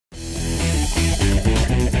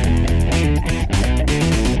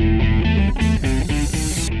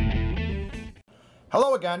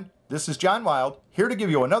again, this is John Wild, here to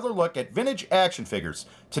give you another look at vintage action figures.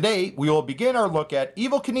 Today, we will begin our look at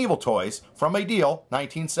Evel Knievel toys from Ideal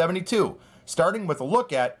 1972, starting with a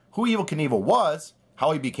look at who Evel Knievel was,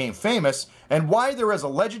 how he became famous, and why there is a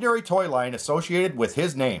legendary toy line associated with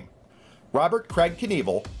his name. Robert Craig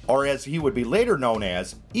Knievel, or as he would be later known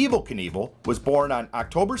as Evel Knievel, was born on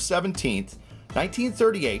October 17,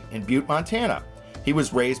 1938 in Butte, Montana. He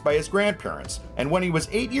was raised by his grandparents, and when he was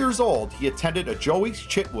 8 years old, he attended a Joey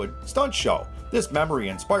Chitwood stunt show. This memory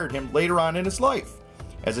inspired him later on in his life.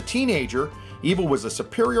 As a teenager, Evel was a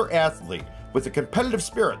superior athlete with a competitive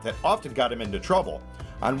spirit that often got him into trouble.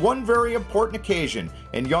 On one very important occasion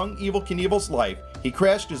in young Evel Knievel's life, he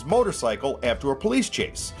crashed his motorcycle after a police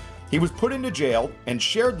chase. He was put into jail and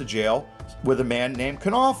shared the jail with a man named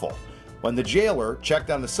Knievel. When the jailer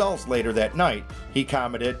checked on the cells later that night, he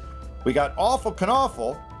commented, "We got awful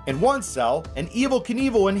Knievel in one cell and Evel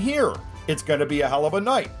Knievel in here. It's going to be a hell of a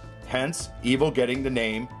night." Hence, Evel getting the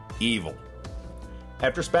name Evel.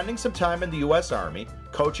 After spending some time in the U.S. Army,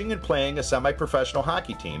 coaching and playing a semi-professional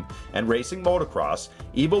hockey team, and racing motocross,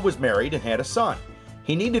 Evel was married and had a son.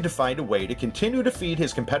 He needed to find a way to continue to feed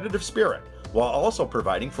his competitive spirit while also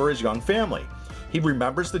providing for his young family. He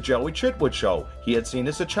remembers the Joey Chitwood show he had seen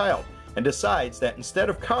as a child and decides that instead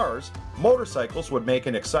of cars, motorcycles would make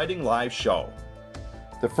an exciting live show.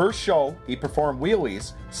 The first show, he performed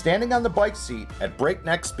wheelies, standing on the bike seat at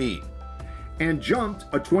breakneck speed, and jumped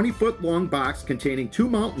a 20-foot long box containing 2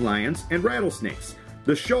 mountain lions and rattlesnakes.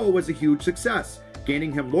 The show was a huge success,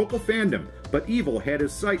 gaining him local fandom, but Evel had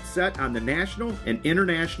his sights set on the national and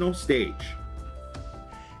international stage.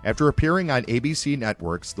 After appearing on ABC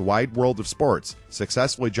Network's The Wide World of Sports,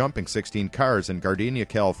 successfully jumping 16 cars in Gardena,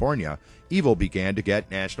 California, Evel began to get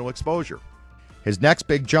national exposure. His next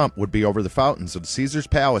big jump would be over the fountains of Caesar's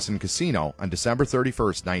Palace and Casino on December 31,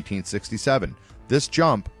 1967. This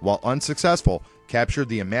jump, while unsuccessful, captured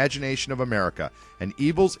the imagination of America, and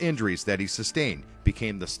Evel's injuries that he sustained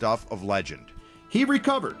became the stuff of legend. He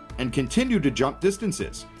recovered and continued to jump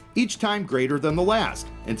distances, each time greater than the last,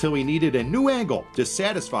 until he needed a new angle to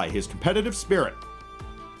satisfy his competitive spirit.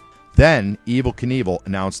 Then, Evel Knievel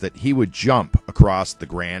announced that he would jump across the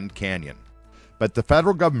Grand Canyon. But the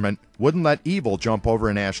federal government wouldn't let Evel jump over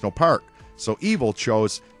a national park, so Evel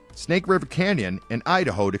chose Snake River Canyon in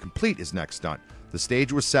Idaho to complete his next stunt. The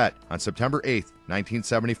stage was set on September 8,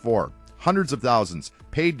 1974. Hundreds of thousands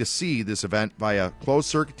paid to see this event via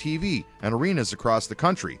closed-circuit TV and arenas across the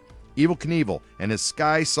country. Evel Knievel and his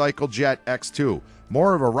Sky Cycle Jet X2,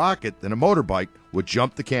 more of a rocket than a motorbike, would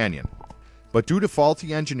jump the canyon. But due to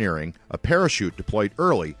faulty engineering, a parachute deployed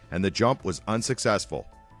early and the jump was unsuccessful.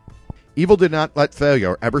 Evel did not let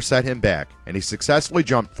failure ever set him back, and he successfully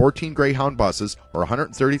jumped 14 Greyhound buses, or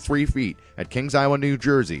 133 feet, at Kings Island, New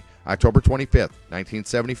Jersey, October 25,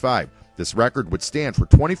 1975. This record would stand for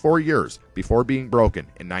 24 years before being broken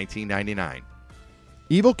in 1999.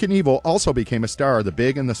 Evel Knievel also became a star of the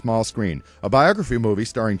big and the small screen. A biography movie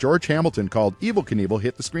starring George Hamilton called Evel Knievel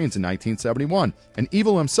hit the screens in 1971, and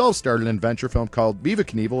Evel himself starred in an adventure film called Viva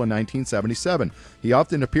Knievel in 1977. He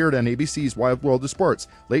often appeared on ABC's Wild World of Sports,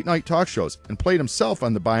 late-night talk shows, and played himself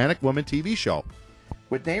on the Bionic Woman TV show.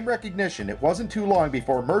 With name recognition, it wasn't too long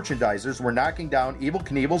before merchandisers were knocking down Evel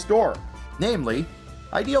Knievel's door, namely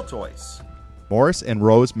Ideal Toys. Morris and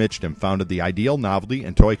Rose Mitchum founded the Ideal Novelty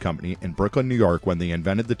and Toy Company in Brooklyn, New York when they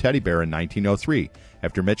invented the teddy bear in 1903.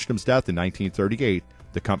 After Mitchum's death in 1938,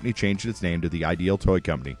 the company changed its name to the Ideal Toy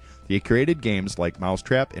Company. They created games like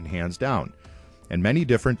Mousetrap and Hands Down, and many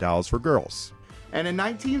different dolls for girls. And in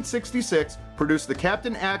 1966, produced the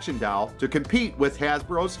Captain Action doll to compete with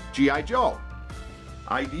Hasbro's G.I. Joe.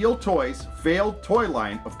 Ideal Toys' failed toy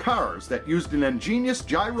line of cars that used an ingenious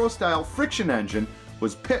gyro-style friction engine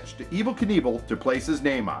was pitched to Evel Knievel to place his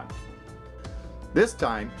name on. This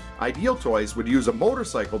time, Ideal Toys would use a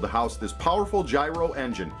motorcycle to house this powerful gyro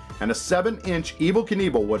engine, and a 7-inch Evel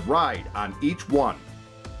Knievel would ride on each one.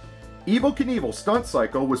 Evel Knievel's stunt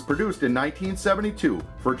cycle was produced in 1972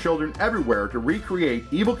 for children everywhere to recreate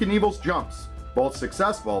Evel Knievel's jumps, both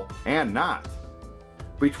successful and not.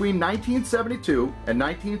 Between 1972 and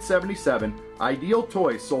 1977, Ideal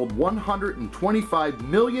Toys sold $125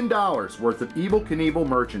 million worth of Evel Knievel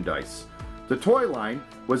merchandise. The toy line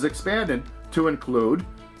was expanded to include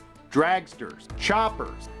dragsters,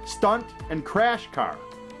 choppers, stunt and crash car,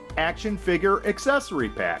 action figure accessory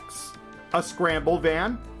packs, a scramble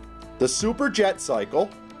van, the Super Jet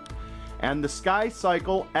Cycle, and the Sky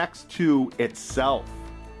Cycle X2 itself.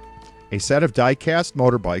 A set of die-cast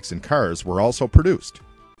motorbikes and cars were also produced.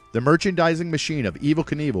 The merchandising machine of Evel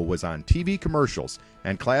Knievel was on TV commercials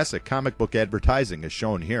and classic comic book advertising as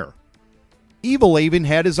shown here. Evel even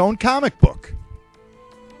had his own comic book.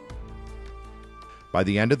 By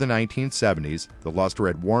the end of the 1970s, the luster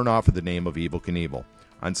had worn off of the name of Evel Knievel.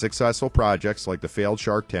 Unsuccessful projects like the failed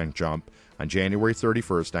Shark Tank jump on January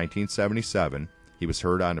 31st, 1977, he was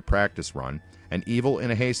heard on a practice run, and Evel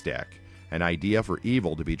in a Haystack, an idea for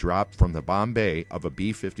Evel to be dropped from the bomb bay of a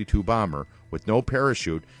B-52 bomber with no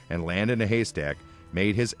parachute and land in a haystack,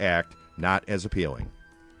 made his act not as appealing.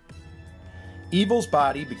 Evel's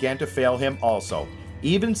body began to fail him also.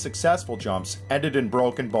 Even successful jumps ended in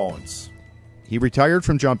broken bones. He retired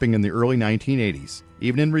from jumping in the early 1980s.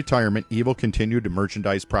 Even in retirement, Evel continued to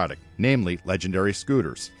merchandise product, namely legendary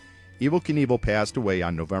scooters. Evel Knievel passed away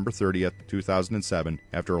on November 30th, 2007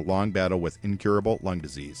 after a long battle with incurable lung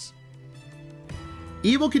disease.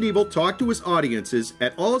 Evel Knievel talked to his audiences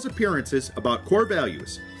at all his appearances about core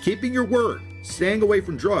values, keeping your word, staying away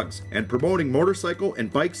from drugs, and promoting motorcycle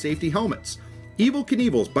and bike safety helmets. Evel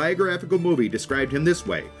Knievel's biographical movie described him this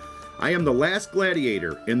way: "I am the last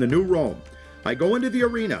gladiator in the new Rome. I go into the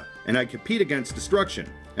arena and I compete against destruction,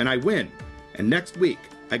 and I win. And next week,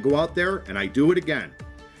 I go out there and I do it again."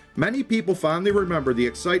 Many people fondly remember the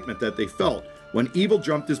excitement that they felt when Evel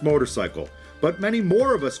jumped his motorcycle, but many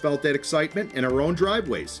more of us felt that excitement in our own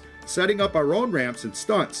driveways, setting up our own ramps and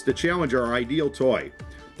stunts to challenge our ideal toy.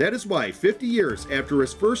 That is why 50 years after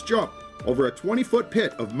his first jump over a 20-foot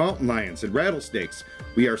pit of mountain lions and rattlesnakes,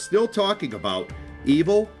 we are still talking about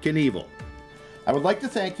Evel Knievel. I would like to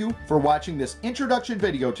thank you for watching this introduction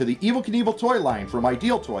video to the Evel Knievel toy line from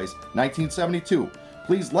Ideal Toys 1972.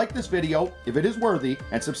 Please like this video if it is worthy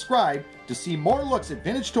and subscribe to see more looks at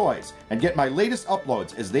vintage toys and get my latest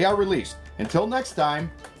uploads as they are released. Until next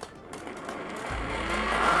time,